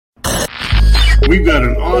We've got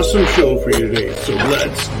an awesome show for you today, so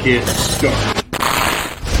let's get started.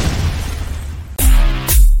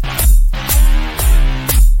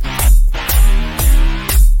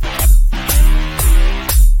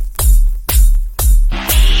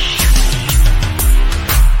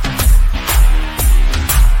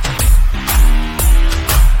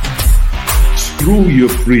 Screw your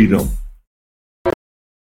freedom.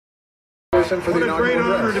 What a great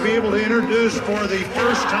honor to be able to introduce for the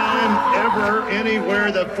first time ever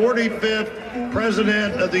anywhere the 45th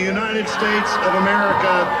President of the United States of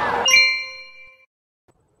America.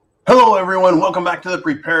 Hello everyone, welcome back to the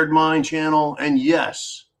Prepared Mind channel. And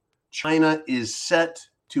yes, China is set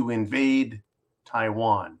to invade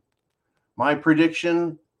Taiwan. My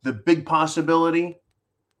prediction, the big possibility,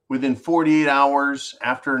 within 48 hours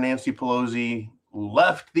after Nancy Pelosi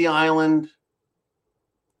left the island,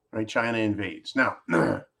 right, China invades. Now,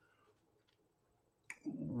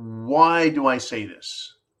 why do I say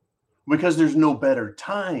this? Because there's no better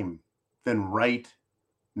time than right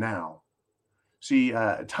now. See,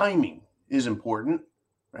 timing is important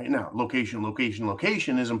right now. Location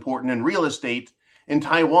is important in real estate. In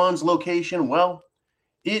Taiwan's location, well,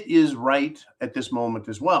 it is right at this moment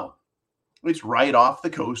as well. It's right off the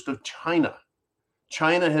coast of China.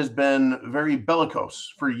 China has been very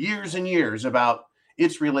bellicose for years and years about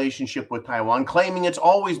its relationship with Taiwan, claiming it's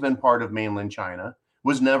always been part of mainland China,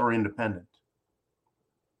 was never independent.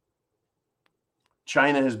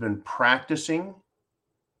 China has been practicing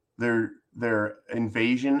their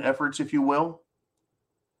invasion efforts, if you will.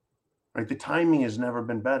 Right? The timing has never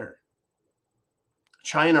been better.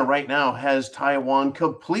 China right now has Taiwan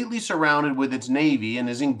completely surrounded with its navy and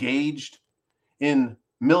is engaged in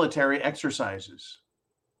military exercises.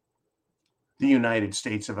 The United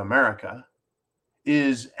States of America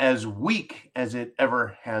is as weak as it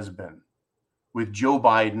ever has been, with Joe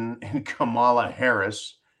Biden and Kamala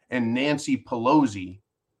Harris and Nancy Pelosi,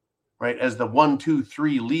 right, as the 1, 2,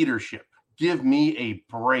 3 leadership. Give me a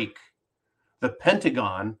break. The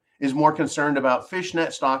Pentagon is more concerned about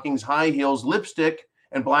fishnet stockings, high heels, lipstick,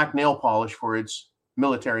 and black nail polish for its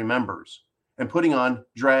military members, and putting on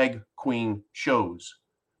drag queen shows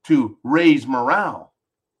to raise morale.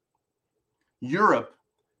 Europe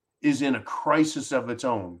is in a crisis of its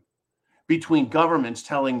own, between governments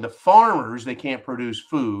telling the farmers they can't produce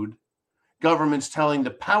food, governments telling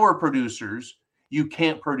the power producers you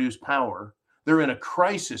can't produce power. They're in a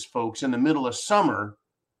crisis, folks, in the middle of summer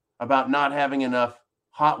about not having enough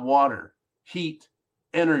hot water, heat,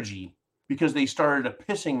 energy, because they started a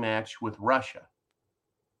pissing match with Russia.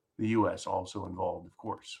 The U.S. also involved, of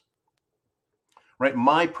course. Right?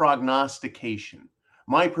 My prognostication,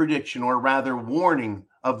 my prediction, or rather warning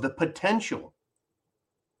of the potential,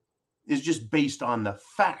 is just based on the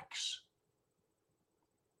facts.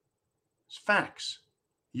 It's facts.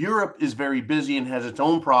 Europe is very busy and has its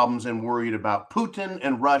own problems and worried about Putin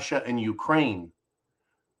and Russia and Ukraine,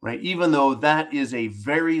 right? Even though that is a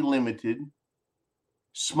very limited,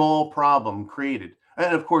 small problem created.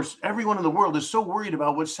 And of course, everyone in the world is so worried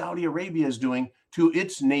about what Saudi Arabia is doing to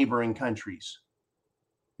its neighboring countries.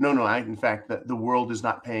 In fact, the world is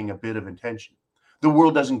not paying a bit of attention. The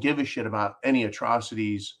world doesn't give a shit about any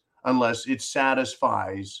atrocities unless it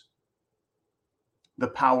satisfies the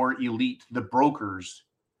power elite, the brokers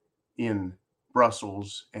in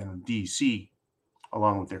Brussels and DC,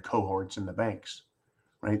 along with their cohorts in the banks,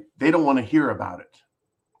 right? They don't want to hear about it.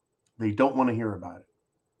 They don't want to hear about it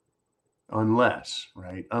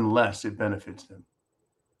unless it benefits them.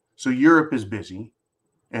 So Europe is busy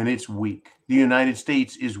and it's weak. The United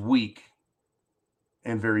States is weak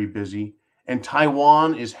and very busy. And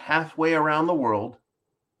Taiwan is halfway around the world.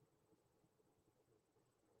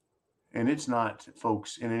 And it's not,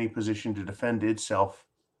 folks, in any position to defend itself,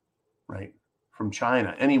 right, from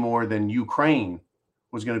China any more than Ukraine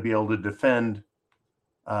was going to be able to defend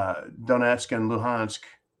Donetsk and Luhansk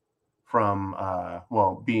from,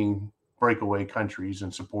 being breakaway countries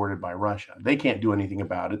and supported by Russia. They can't do anything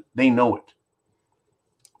about it. They know it.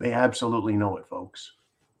 They absolutely know it, folks.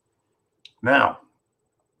 Now,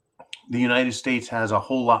 the United States has a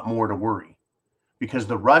whole lot more to worry because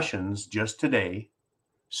the Russians just today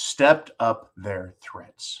stepped up their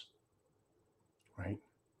threats, right?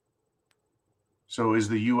 So is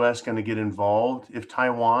the U.S. going to get involved if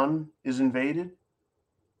Taiwan is invaded?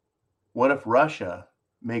 What if Russia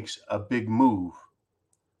makes a big move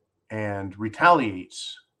and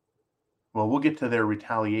retaliates? Well, we'll get to their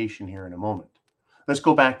retaliation here in a moment. Let's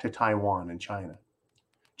go back to Taiwan and China.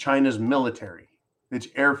 China's military, its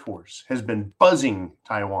Air Force, has been buzzing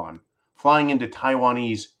Taiwan, flying into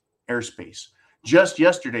Taiwanese airspace. Just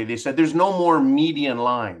yesterday, they said there's no more median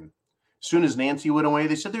line. As soon as Nancy went away,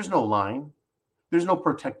 they said, there's no line. There's no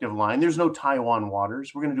protective line. There's no Taiwan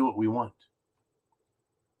waters. We're going to do what we want.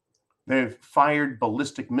 They've fired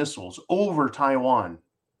ballistic missiles over Taiwan.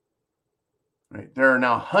 Right? There are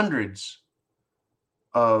now hundreds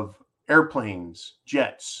of airplanes,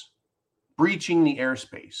 jets, breaching the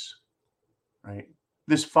airspace. Right?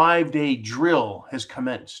 This 5-day drill has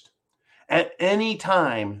commenced. At any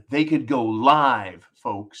time, they could go live,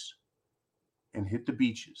 folks, and hit the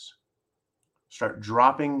beaches. Start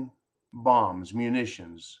dropping bombs,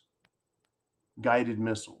 munitions, guided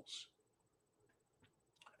missiles.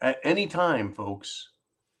 At any time, folks,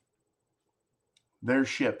 their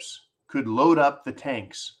ships could load up the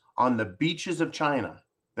tanks on the beaches of China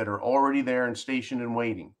that are already there and stationed and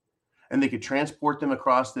waiting. And they could transport them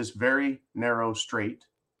across this very narrow strait.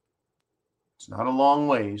 It's not a long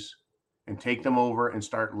ways, and take them over and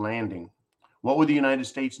start landing. What would the United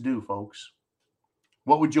States do, folks?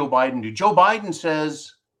 What would Joe Biden do? Joe Biden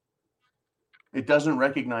says it doesn't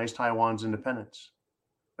recognize Taiwan's independence.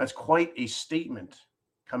 That's quite a statement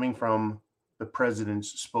coming from the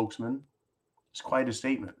president's spokesman. It's quite a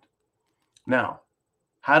statement. Now,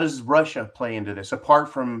 how does Russia play into this, apart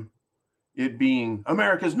from it being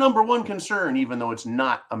America's number one concern, even though it's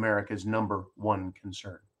not America's number one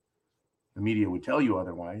concern? The media would tell you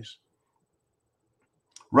otherwise.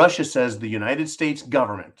 Russia says the United States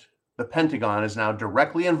government, the Pentagon, is now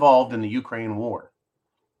directly involved in the Ukraine war.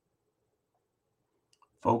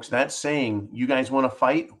 Folks, that's saying, you guys want to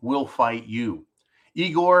fight? We'll fight you.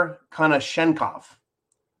 Igor Konashenkov,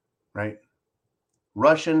 right?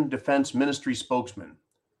 Russian Defense Ministry spokesman,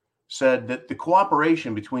 said that the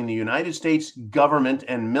cooperation between the United States government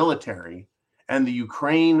and military and the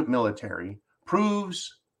Ukraine military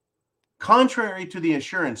proves, contrary to the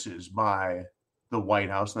assurances by the White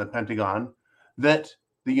House and the Pentagon, that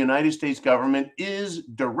the United States government is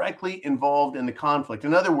directly involved in the conflict.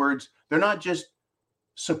 In other words, they're not just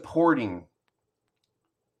supporting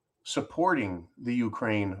the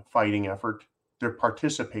Ukraine fighting effort, they're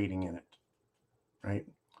participating in it, right?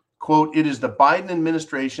 Quote, it is the Biden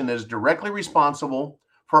administration that is directly responsible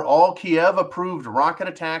for all Kiev-approved rocket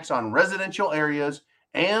attacks on residential areas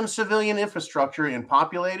and civilian infrastructure in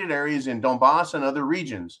populated areas in Donbass and other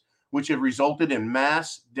regions, which have resulted in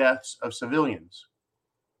mass deaths of civilians.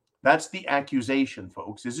 That's the accusation,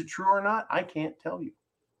 folks. Is it true or not? I can't tell you.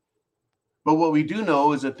 But what we do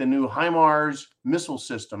know is that the new HIMARS missile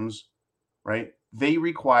systems, right, they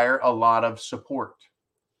require a lot of support.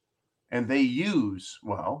 And they use,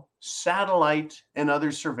 well, satellite and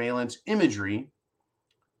other surveillance imagery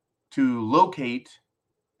to locate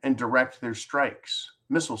and direct their strikes,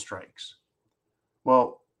 missile strikes.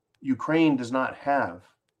 Well, Ukraine does not have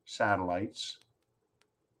satellites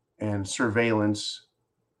and surveillance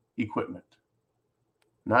equipment,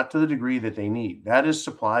 not to the degree that they need. That is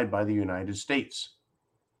supplied by the United States.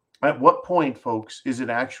 At what point, folks, is it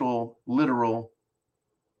actual literal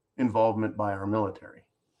involvement by our military?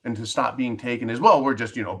 And to stop being taken as, well, we're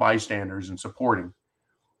just, bystanders and supporting.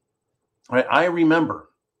 I remember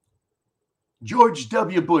George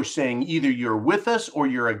W. Bush saying, either you're with us or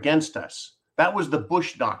you're against us. That was the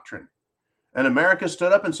Bush doctrine. And America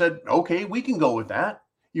stood up and said, okay, we can go with that.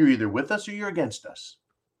 You're either with us or you're against us.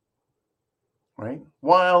 Right?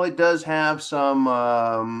 While it does have some,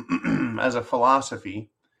 as a philosophy,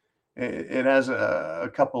 it has a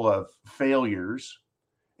couple of failures.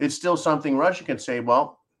 It's still something Russia can say,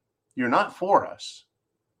 well, you're not for us,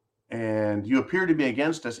 and you appear to be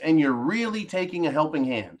against us, and you're really taking a helping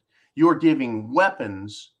hand. You're giving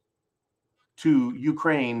weapons to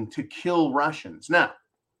Ukraine to kill Russians. Now,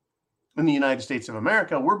 in the United States of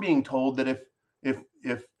America, we're being told that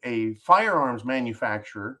if a firearms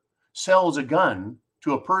manufacturer sells a gun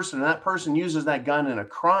to a person and that person uses that gun in a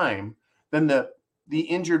crime, then the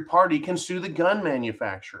injured party can sue the gun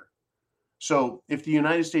manufacturer. So if the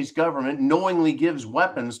United States government knowingly gives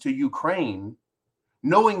weapons to Ukraine,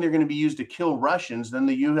 knowing they're going to be used to kill Russians, then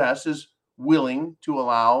the U.S. is willing to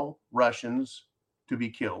allow Russians to be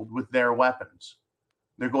killed with their weapons.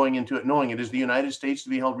 They're going into it knowing it is the United States to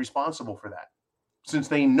be held responsible for that, since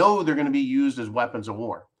they know they're going to be used as weapons of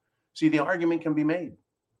war. See, the argument can be made.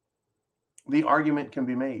 The argument can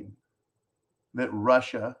be made that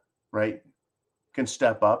Russia, right, can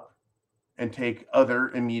step up and take other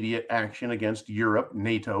immediate action against Europe,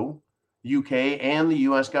 NATO, UK, and the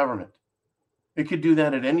US government. It could do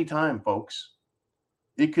that at any time, folks.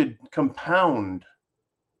 It could compound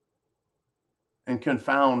and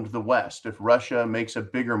confound the West if Russia makes a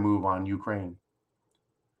bigger move on Ukraine.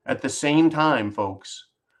 At the same time, folks,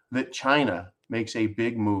 that China makes a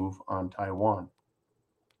big move on Taiwan.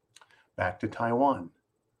 Back to Taiwan.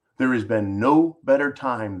 There has been no better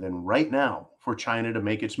time than right now for China to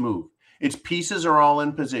make its move. Its pieces are all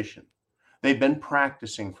in position. They've been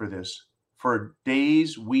practicing for this for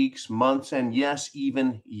days, weeks, months, and yes,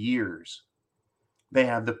 even years. They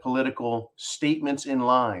have the political statements in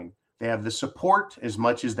line. They have the support as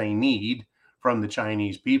much as they need from the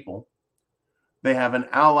Chinese people. They have an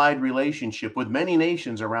allied relationship with many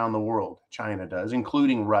nations around the world. China does,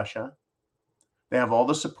 including Russia. They have all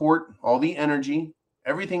the support, all the energy,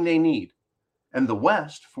 everything they need. And the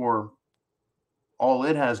West, for all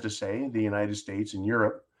it has to say, the United States and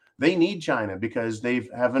Europe, they need China because they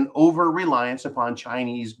have an over-reliance upon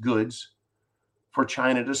Chinese goods for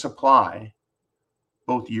China to supply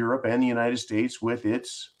both Europe and the United States with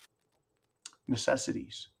its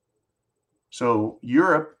necessities. So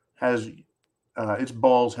Europe has its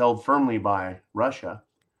balls held firmly by Russia,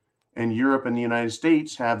 and Europe and the United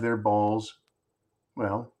States have their balls,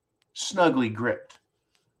 well, snugly gripped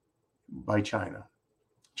by China.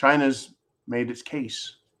 China's made its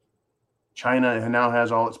case. China now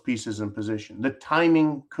has all its pieces in position. The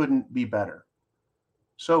timing couldn't be better.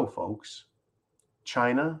 So, folks,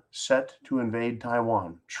 China set to invade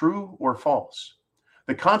Taiwan. True or false?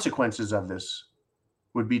 The consequences of this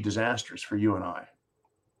would be disastrous for you and I.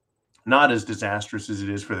 Not as disastrous as it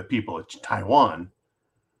is for the people of Taiwan,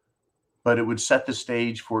 but it would set the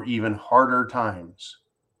stage for even harder times.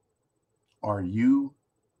 Are you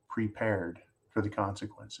prepared for the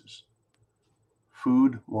consequences?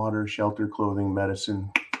 Food, water, shelter, clothing,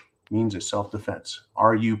 medicine means it's self-defense.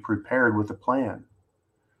 Are you prepared with a plan?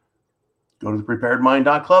 Go to the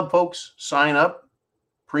preparedmind.club, folks. Sign up.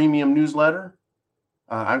 Premium newsletter.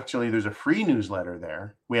 Actually, there's a free newsletter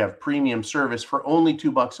there. We have premium service for only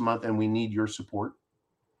 $2 a month, and we need your support.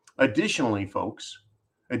 Additionally, folks,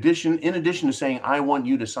 in addition to saying, I want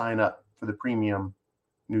you to sign up for the premium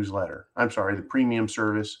newsletter, the premium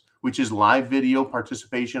service, which is live video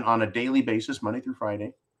participation on a daily basis, Monday through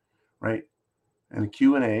Friday, right? And a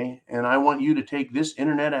Q&A. And I want you to take this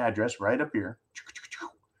internet address right up here,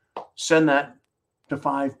 send that to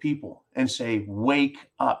 5 people and say, wake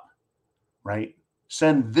up, right?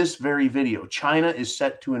 Send this very video. China is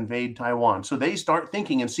set to invade Taiwan. So they start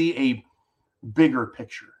thinking and see a bigger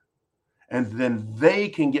picture. And then they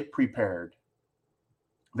can get prepared.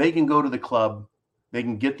 They can go to the club. They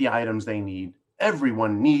can get the items they need.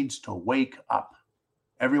 Everyone needs to wake up.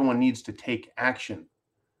 Everyone needs to take action.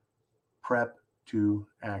 Prep to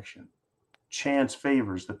action. Chance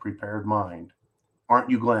favors the prepared mind. Aren't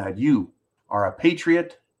you glad you are a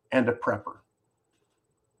patriot and a prepper?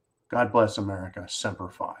 God bless America. Semper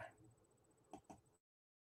Fi.